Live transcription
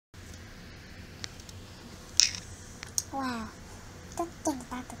Wow, don't think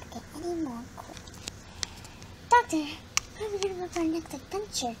Doctor could get any more cool. Doctor, what are we gonna go for our next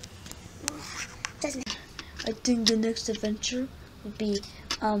adventure? I think the next adventure would be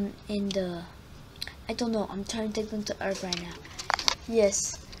in the, I don't know, I'm trying to take them to Earth right now.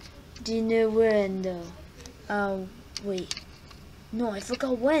 Yes. Do you know when though? Wait. No, I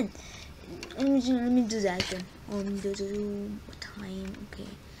forgot when. Let me do that then. What time? Okay.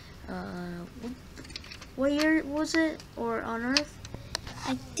 What year was it? Or on Earth?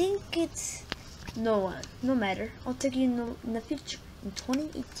 I think it's no matter. I'll take you in the future in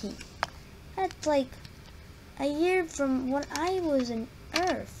 2018. That's like a year from when I was in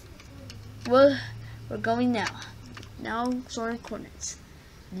Earth. Well, we're going now. Now, sorry, coordinates.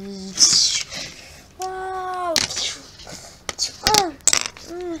 Wow.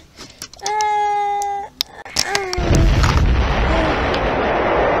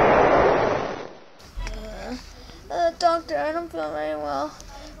 Doctor, I don't feel very well.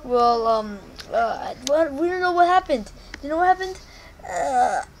 Well, we don't know what happened. Do you know what happened?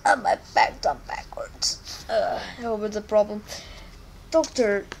 My back's on backwards. I hope it's a problem.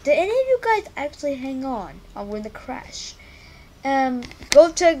 Doctor, did any of you guys actually hang on when the crash?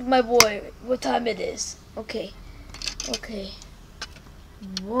 Go check my boy what time it is. Okay.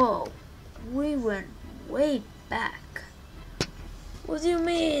 Whoa, we went way back. What do you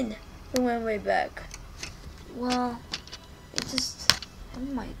mean? We went way back. Well, it just, oh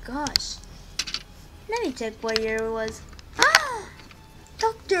my gosh. Let me check what year it was. Ah!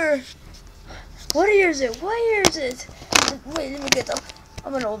 Doctor! What year is it? Wait, let me get up.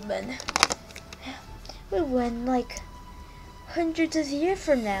 I'm an old man. We went like hundreds of years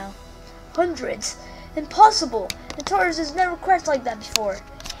from now. Hundreds? Impossible! The TARDIS has never crashed like that before.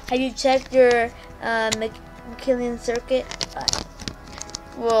 Have you checked your Chameleon circuit?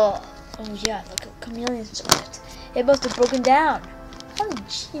 Well, oh yeah, the Chameleon circuit. It must have broken down. How did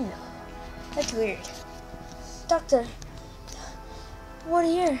you know? That's weird. Doctor, what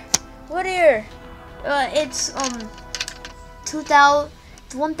year? It's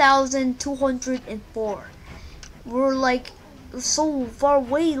 1204. We're like so far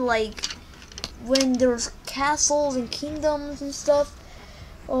away, like when there's castles and kingdoms and stuff.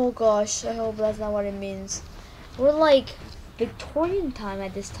 Oh gosh, I hope that's not what it means. We're like Victorian time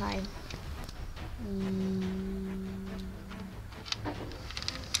at this time.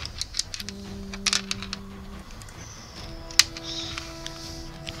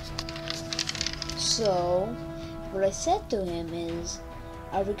 So, what I said to him is,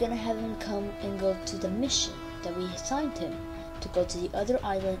 are we gonna have him come and go to the mission that we assigned him? To go to the other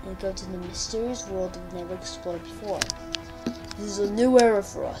island and go to the mysterious world we've never explored before. This is a new era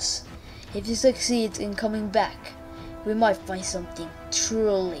for us. If he succeeds in coming back, we might find something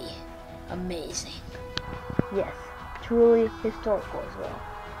truly amazing. Yes, truly historical as well.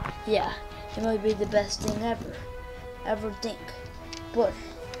 Yeah, it might be the best thing ever think. But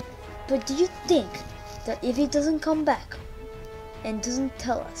do you think that if he doesn't come back and doesn't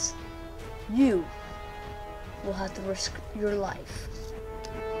tell us, you will have to risk your life?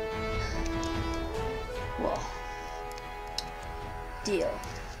 Well, deal.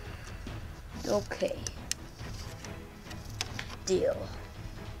 Okay. Deal.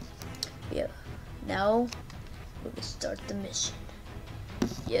 Yeah. Now we can start the mission.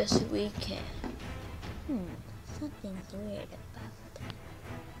 Yes, we can. Something's weird about that.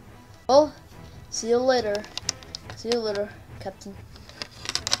 Well, see you later. Captain.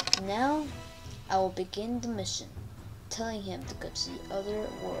 Now I will begin the mission, telling him to go to the other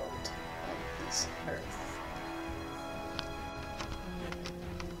world of this Earth.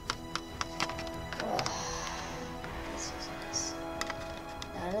 This is nice.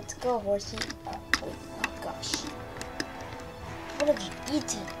 Now let's go, horsey. Wait, oh gosh. What have you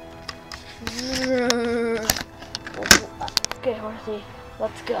eaten? Okay, horsey,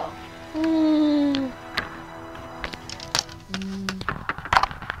 let's go.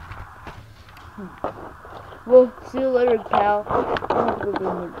 Well, see you later, pal.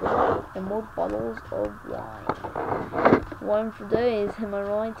 And more bottles of wine. Wine for days, am I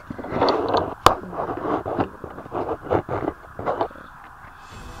right?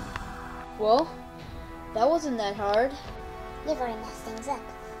 Well, that wasn't that hard. You've already messed things up.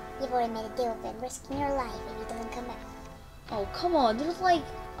 You've already made a deal with him, risking your life if he doesn't come back. Oh, come on. There's like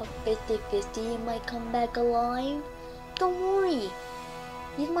a 50-50 he might come back alive. Don't worry.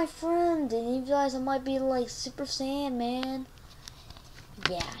 He's my friend, and you guys might be like Super Saiyan, man.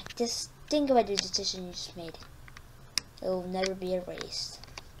 Yeah, just think about the decision you just made. It will never be erased.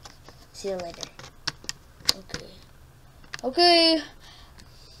 See you later. Okay.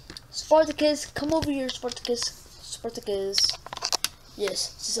 Spartacus, come over here, Spartacus. Spartacus.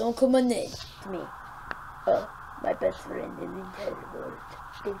 Yes, someone call my name to me. Oh, my best friend in the entire world.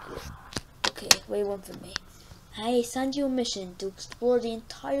 Thank you. Okay, what do you want from me? I assigned you a mission to explore the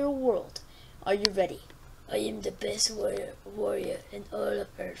entire world. Are you ready? I am the best warrior in all of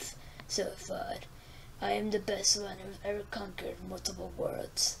Earth so far. I am the best one who's ever conquered multiple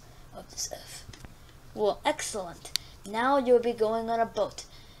worlds of this Earth. Well, excellent. Now you'll be going on a boat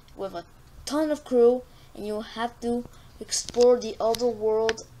with a ton of crew, and you'll have to explore the other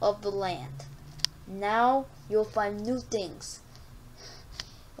world of the land. Now you'll find new things.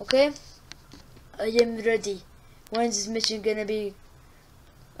 Okay? I am ready. When is this mission gonna be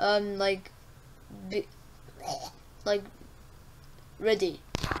ready?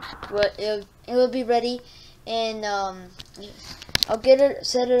 But it will be ready, and I'll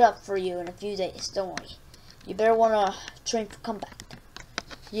set it up for you in a few days. Don't worry. You better wanna train for combat.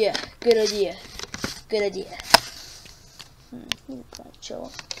 Yeah, good idea. Good idea.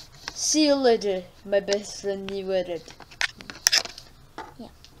 Chill. See you later, my best friend. You with it. Yeah,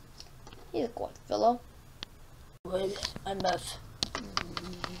 he's a quiet fellow. Well, I'm off.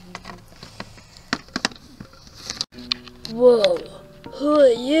 Whoa, who are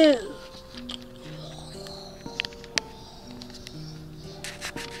you?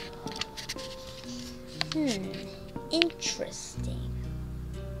 Interesting.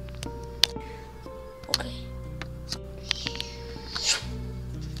 Okay.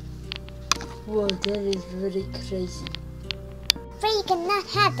 Whoa, that is really crazy. But you cannot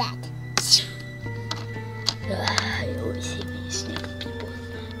have that. I always hate when you sneak on people.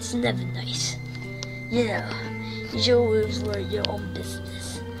 It's never nice. You know, you should always wear your own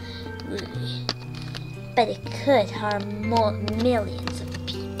business. Really. But it could harm millions of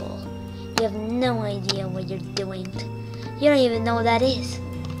people. You have no idea what you're doing. You don't even know what that is.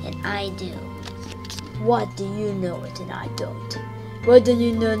 And I do. What do you know it and I don't? What do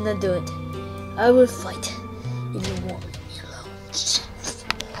you know and I don't? I will fight if you won't leave me alone.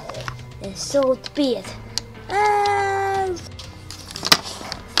 And so be it.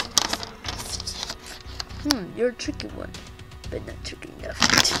 You're a tricky one, but not tricky enough.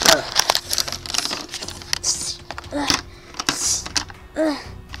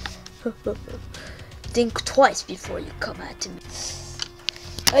 Think twice before you come at me.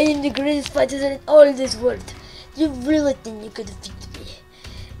 I am the greatest fighter in all this world. You really think you could defeat me?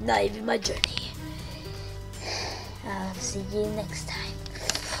 Not even my journey. I'll see you next time.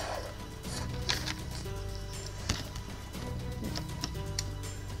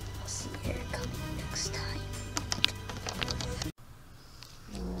 I'll see you coming next time.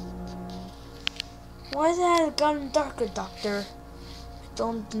 Why has it gotten darker, Doctor? I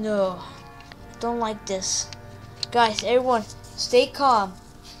don't know. I don't like this. Guys, everyone, stay calm.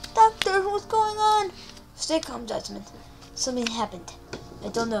 Doctor, what's going on? Stay calm, Jasmine. Something happened. I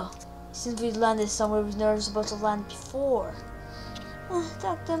don't know. Since we landed somewhere we never supposed to land before.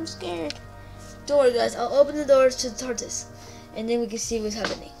 Doctor, I'm scared. Don't worry, guys. I'll open the doors to the TARDIS, and then we can see what's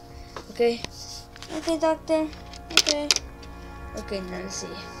happening. Okay? Okay, Doctor. Okay. Okay, now let's see.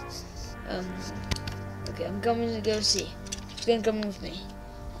 Okay, I'm coming to go see. Who's gonna come with me?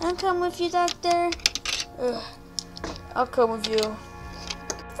 I'll come with you, Doctor. I'll come with you.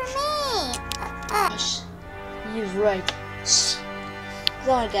 For me! Gosh, you're right. Shh.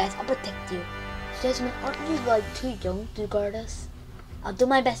 Sorry, guys, I'll protect you. Jasmine, aren't you like too young to guard us? I'll do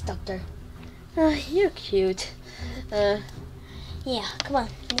my best, Doctor. You're cute. Yeah, come on,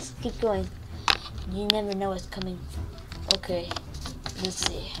 let's keep going. You never know what's coming. Okay, let's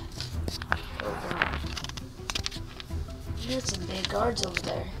see. There's some big guards over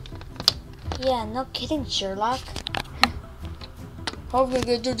there. Yeah, no kidding, Sherlock. How are we gonna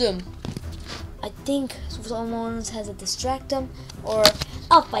get to them? I think someone has to distract them, or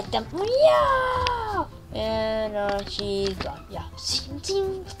I'll fight them. Yeah! And she's gone. Yeah. Ting,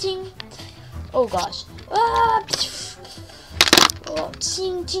 ting, ting. Oh gosh. Ah! Oh,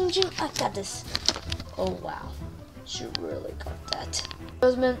 ting, ting, ting. I got this. Oh wow. She really got that.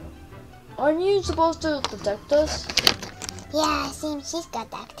 Swordsman, aren't you supposed to protect us? Yeah, seems she's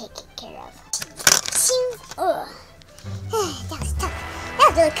got that taken care of. Seems, ugh. That was tough. That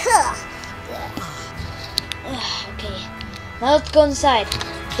was really cool. Yeah. Okay. Now let's go inside.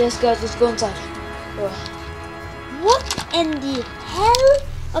 Yes, guys, let's go inside. What in the hell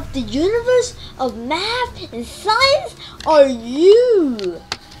of the universe of math and science are you?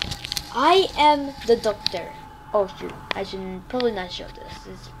 I am the doctor. Oh shoot, I should probably not show this.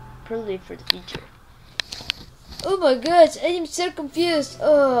 It's probably for the future. Oh my gosh, I am so confused.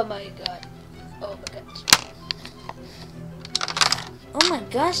 Oh my god. Oh my gosh. Oh my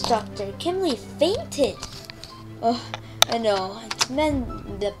gosh, Doctor, Kimberly fainted. Oh, I know. It's men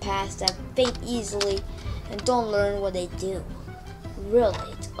in the past that faint easily and don't learn what they do. Really,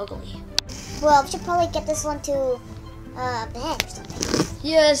 it's ugly. Well, we should probably get this one to bed or something.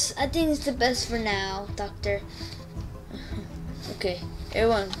 Yes, I think it's the best for now, Doctor. Okay,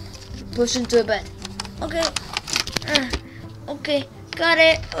 everyone, push into a bed. Okay. Okay, got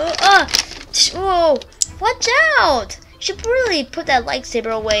it. Whoa, watch out! You should really put that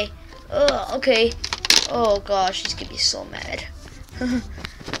lightsaber away. Okay. Oh gosh, she's gonna be so mad.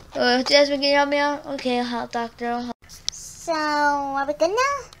 Jasmine, can you help me out? Okay, I'll help, Doctor. I'll help. So, are we good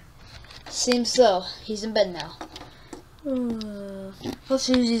now? Seems so. He's in bed now. Let's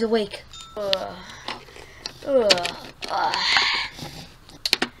see if he's awake.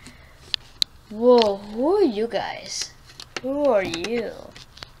 Whoa, who are you guys? Who are you?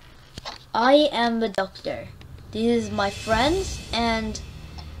 I am the doctor. These are my friends, and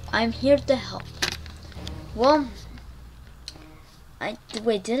I'm here to help. Well,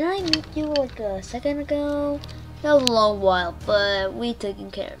 wait, didn't I meet you like a second ago? That was a long while, but we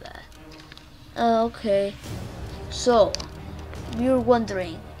taken care of that. Okay. So, we were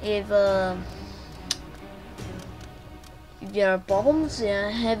wondering if you have problems? Yeah,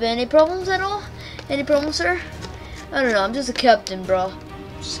 have any problems at all? Any problems, sir? I don't know. I'm just a captain, bro.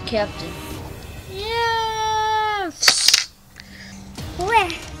 Just a captain. Yeah. Where?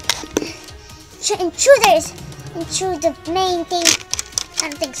 Intruders! Intrude the main thing. I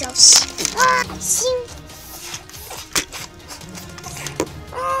don't think so. See?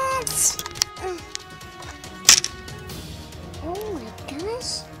 Oh my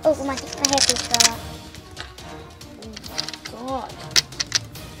gosh. Oh, my hair just fell off. God.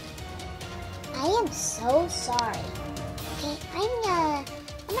 I am so sorry. Okay, I'm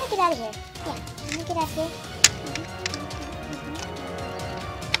gonna get out of here. Yeah, I'm gonna get out of here.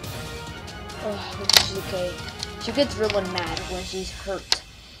 Oh, she's okay. She gets really mad when she's hurt.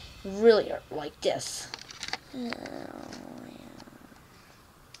 Really hurt like this.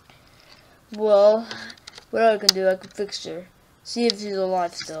 Well, what I can do, I can fix her. See if she's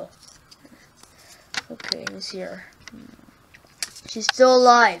alive still. Okay, let's see her. She's still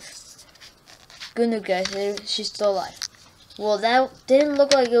alive. Good news, guys. She's still alive. Well, that didn't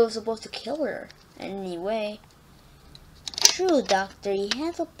look like it was supposed to kill her anyway. True, Doctor. You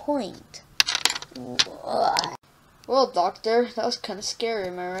have a point. Well, Doctor, that was kind of scary,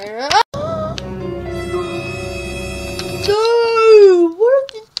 am I right? Dude, what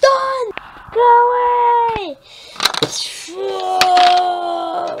have you done? Go away!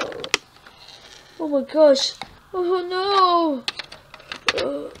 Oh my gosh. Oh no.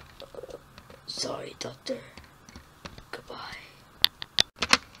 Sorry, Doctor. Goodbye.